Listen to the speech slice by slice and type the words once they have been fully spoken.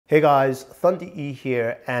Hey guys, Thunder E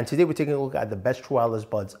here, and today we're taking a look at the best true wireless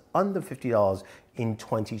buds under $50 in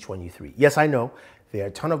 2023. Yes, I know there are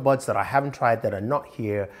a ton of buds that I haven't tried that are not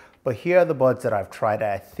here, but here are the buds that I've tried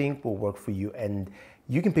that I think will work for you, and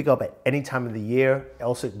you can pick up at any time of the year,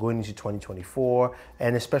 also going into 2024,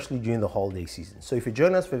 and especially during the holiday season. So if you're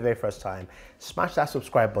joining us for the very first time, smash that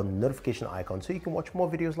subscribe button, notification icon, so you can watch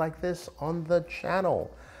more videos like this on the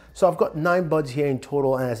channel. So I've got 9 buds here in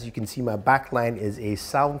total, and as you can see, my back line is a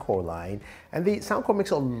Soundcore line, and the Soundcore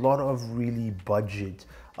makes a lot of really budget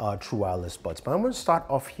true wireless buds. But I'm going to start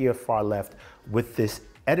off here far left with this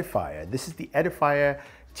Edifier. This is the Edifier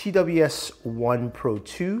TWS1 Pro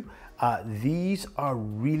 2. These are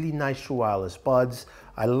really nice true wireless buds.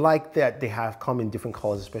 I like that they come in different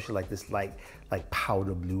colors, especially like this light, like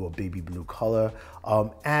powder blue or baby blue color,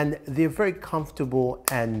 and they're very comfortable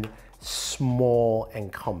and small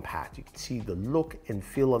and compact. You can see the look and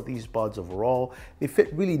feel of these buds overall. They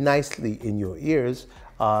fit really nicely in your ears,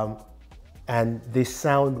 and they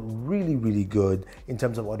sound really, really good in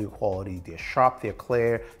terms of audio quality. They're sharp, they're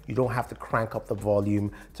clear. You don't have to crank up the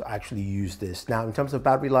volume to actually use this. Now, in terms of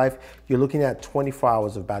battery life, you're looking at 24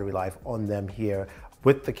 hours of battery life on them here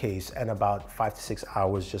with the case, and about 5 to 6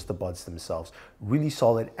 hours just the buds themselves. Really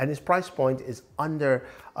solid, and its price point is under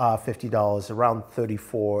 $50, around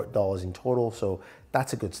 $34 in total, so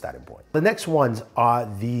that's a good starting point. The next ones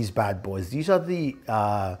are these bad boys. These are the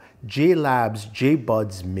JLabs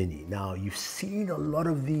J-Buds Mini. Now, you've seen a lot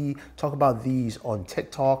of talk about these on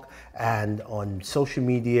TikTok and on social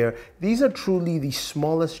media. These are truly the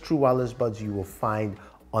smallest true wireless buds you will find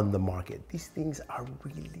on the market. These things are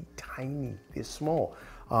really tiny, they're small.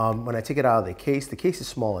 When I take it out of the case is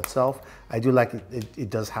small itself. I do like it, it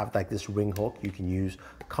does have like this ring hook you can use,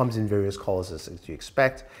 comes in various colors as you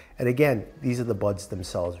expect. And again, these are the buds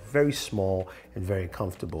themselves, very small and very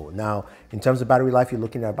comfortable. Now, in terms of battery life, you're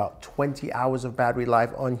looking at about 20 hours of battery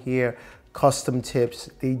life on here. Custom tips,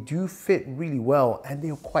 they do fit really well and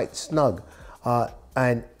they're quite snug.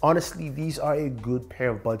 And honestly, these are a good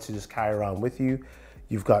pair of buds to just carry around with you.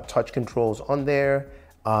 You've got touch controls on there.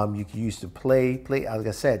 You can use to play. Like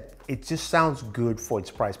I said, it just sounds good for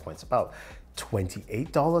its price point. It's about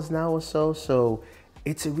 $28 now or so. So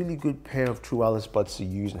it's a really good pair of true wireless buds to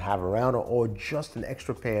use and have around, or just an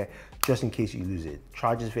extra pair just in case you lose it.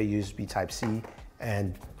 Charges via USB Type-C,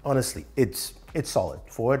 and honestly, it's solid.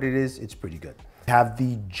 For what it is, it's pretty good. I have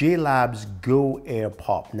the JLabs Go Air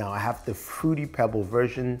Pop. Now I have the Fruity Pebble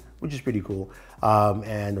version, which is pretty cool.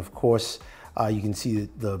 And of course, you can see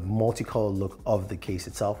the multicolored look of the case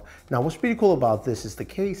itself. Now, what's pretty cool about this is the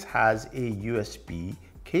case has a USB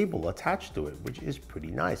cable attached to it, which is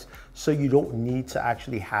pretty nice. So you don't need to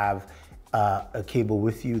actually have a cable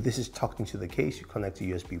with you. This is tucked into the case. You connect to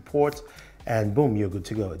USB ports, and boom, you're good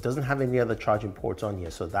to go. It doesn't have any other charging ports on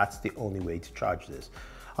here, so that's the only way to charge this.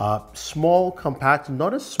 Small, compact,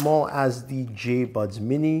 not as small as the J-Buds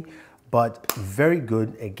Mini, but very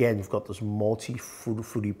good. Again, you've got those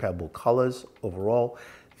fruity pebble colors overall.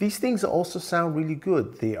 These things also sound really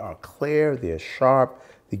good. They are clear, they're sharp,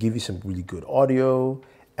 they give you some really good audio,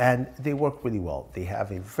 and they work really well. They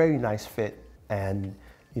have a very nice fit, and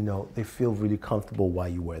you know, they feel really comfortable while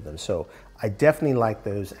you wear them. So I definitely like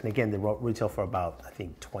those. And again, they retail for about, I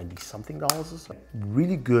think, 20-something dollars or so.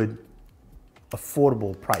 Really good,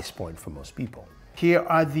 affordable price point for most people. Here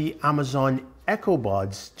are the Amazon Echo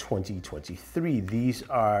Buds 2023. These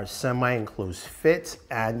are semi-enclosed fit,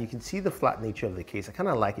 and you can see the flat nature of the case. I kind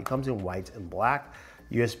of like it. It comes in white and black,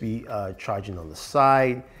 USB charging on the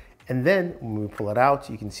side. And then when we pull it out,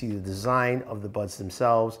 you can see the design of the buds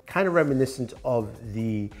themselves, kind of reminiscent of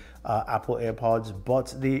the Apple AirPods,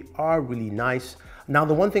 but they are really nice. Now,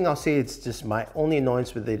 the one thing I'll say, it's just my only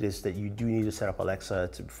annoyance with it is that you do need to set up Alexa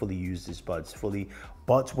to fully use these buds fully.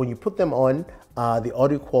 But when you put them on, the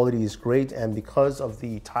audio quality is great, and because of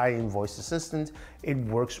the tie-in voice assistant, it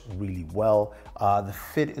works really well. The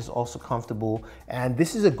fit is also comfortable, and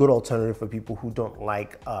this is a good alternative for people who don't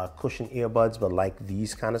like cushion earbuds but like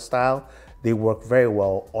these kind of style. They work very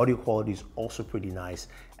well. Audio quality is also pretty nice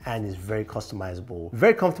and is very customizable,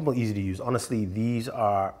 very comfortable, easy to use. Honestly, these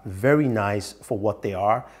are very nice for what they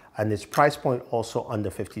are, and its price point also under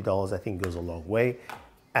 $50, I think goes a long way,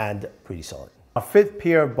 and pretty solid. Our fifth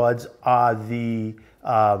pair of buds are the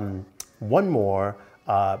One More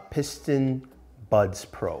Piston Buds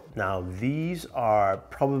Pro. Now, these are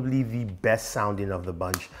probably the best sounding of the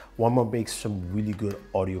bunch. One More makes some really good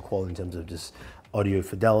audio quality in terms of just audio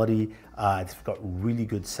fidelity. It's got really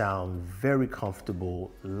good sound, very comfortable,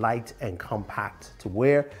 light and compact to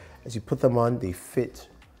wear. As you put them on, they fit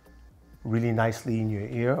really nicely in your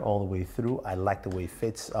ear all the way through. I like the way it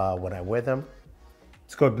fits when I wear them.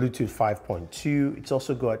 It's got Bluetooth 5.2. It's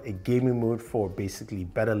also got a gaming mode for basically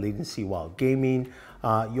better latency while gaming.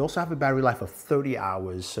 You also have a battery life of 30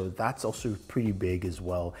 hours, so that's also pretty big as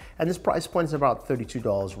well. And this price point is about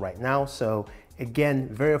 $32 right now. So again,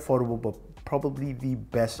 very affordable, but probably the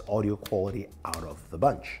best audio quality out of the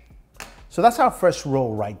bunch. So that's our first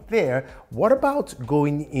row right there. What about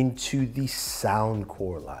going into the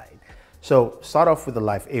Soundcore line? So start off with the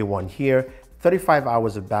Life A1 here. 35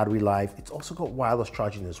 hours of battery life. It's also got wireless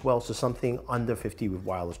charging as well, so something under 50 with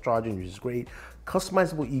wireless charging, which is great.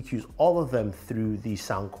 Customizable EQs, all of them through the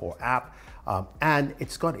Soundcore app. And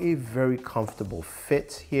it's got a very comfortable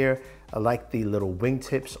fit here. I like the little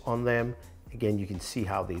wingtips on them. Again, you can see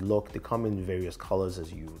how they look. They come in various colors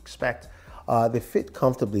as you expect. They fit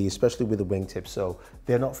comfortably, especially with the wingtips, so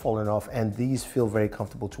they're not falling off, and these feel very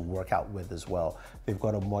comfortable to work out with as well. They've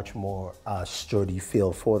got a much more sturdy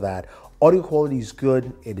feel for that. Audio quality is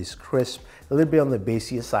good, it is crisp, a little bit on the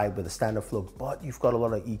bassier side with the standard flow, but you've got a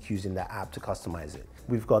lot of EQs in the app to customize it.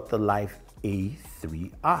 We've got the Life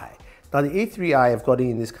A3i. Now the A3i, I've got it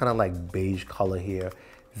in this kind of like beige color here.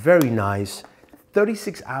 Very nice.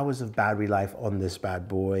 36 hours of battery life on this bad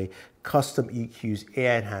boy, custom EQs,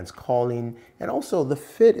 AI enhanced calling, and also the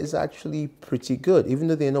fit is actually pretty good. Even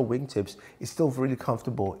though there are no wingtips, it's still really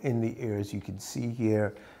comfortable in the ears. You can see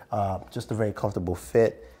here, just a very comfortable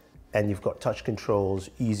fit. And you've got touch controls,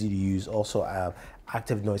 easy to use, also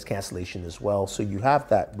active noise cancellation as well. So you have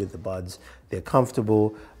that with the buds. They're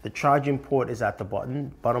comfortable. The charging port is at the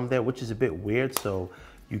bottom there, which is a bit weird. So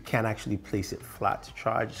you can't actually place it flat to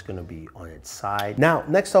charge. It's gonna be on its side. Now,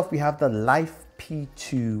 next off, we have the Life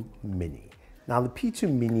P2 Mini. Now, the P2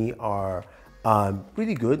 Mini are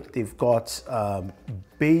really good. They've got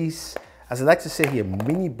bass, as I like to say here,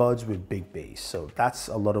 mini buds with big bass. So that's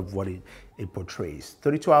a lot of what it portrays.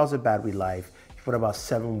 32 hours of battery life. You put about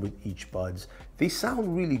 7 with each buds. They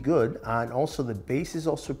sound really good, and also the bass is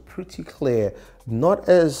also pretty clear. Not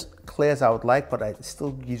as clear as I would like, but it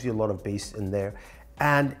still gives you a lot of bass in there.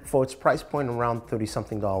 And for its price point around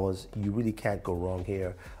 $30-something, you really can't go wrong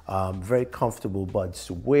here. Very comfortable buds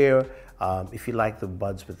to wear. If you like the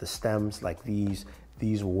buds with the stems like these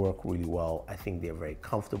will work really well. I think they're very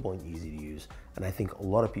comfortable and easy to use, and I think a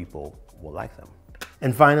lot of people will like them.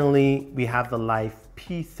 And finally, we have the Life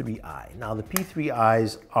P3i. Now the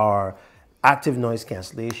P3i's are active noise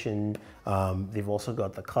cancellation. They've also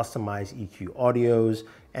got the customized EQ audios,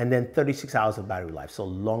 and then 36 hours of battery life. So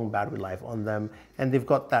long battery life on them. And they've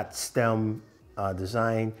got that stem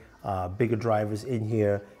design, bigger drivers in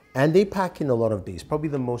here, and they pack in a lot of bass, probably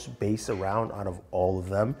the most bass around out of all of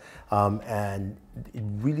them. And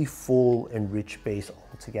really full and rich bass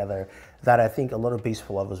altogether that I think a lot of bass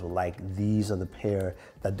lovers will like. These are the pair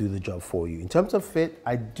that do the job for you. In terms of fit,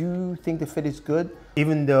 I do think the fit is good,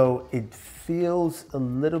 even though it feels a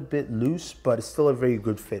little bit loose, but it's still a very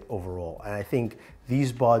good fit overall. And I think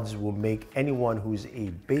these buds will make anyone who's a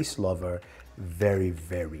bass lover very,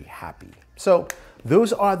 very happy. So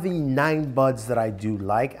those are the 9 buds that I do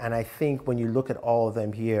like. And I think when you look at all of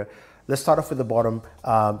them here, let's start off with the bottom.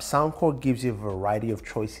 Soundcore gives you a variety of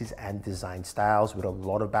choices and design styles with a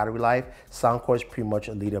lot of battery life. Soundcore is pretty much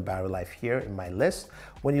a leader battery life here in my list.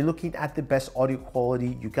 When you're looking at the best audio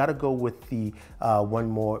quality, you gotta go with the One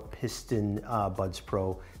More Piston Buds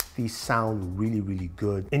Pro. These sound really, really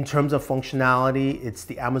good. In terms of functionality, it's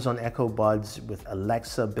the Amazon Echo Buds with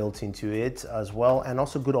Alexa built into it as well, and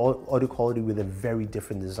also good audio quality with a very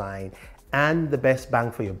different design. And the best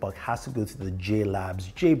bang for your buck has to go to the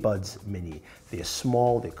JLabs J-Buds Mini. They're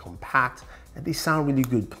small, they're compact, and they sound really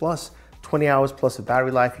good. Plus, 20 hours plus of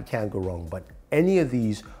battery life, you can't go wrong. But any of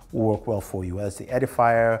these will work well for you, as the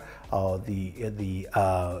Edifier, the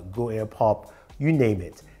Go Air Pop, you name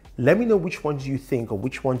it. Let me know which ones you think or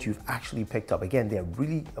which ones you've actually picked up. Again, they're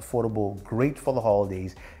really affordable, great for the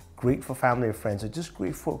holidays, great for family or friends, or just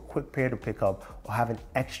great for a quick pair to pick up or have an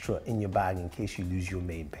extra in your bag in case you lose your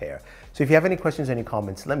main pair. So if you have any questions or any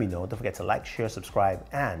comments, let me know. Don't forget to like, share, subscribe,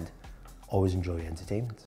 and always enjoy your entertainment.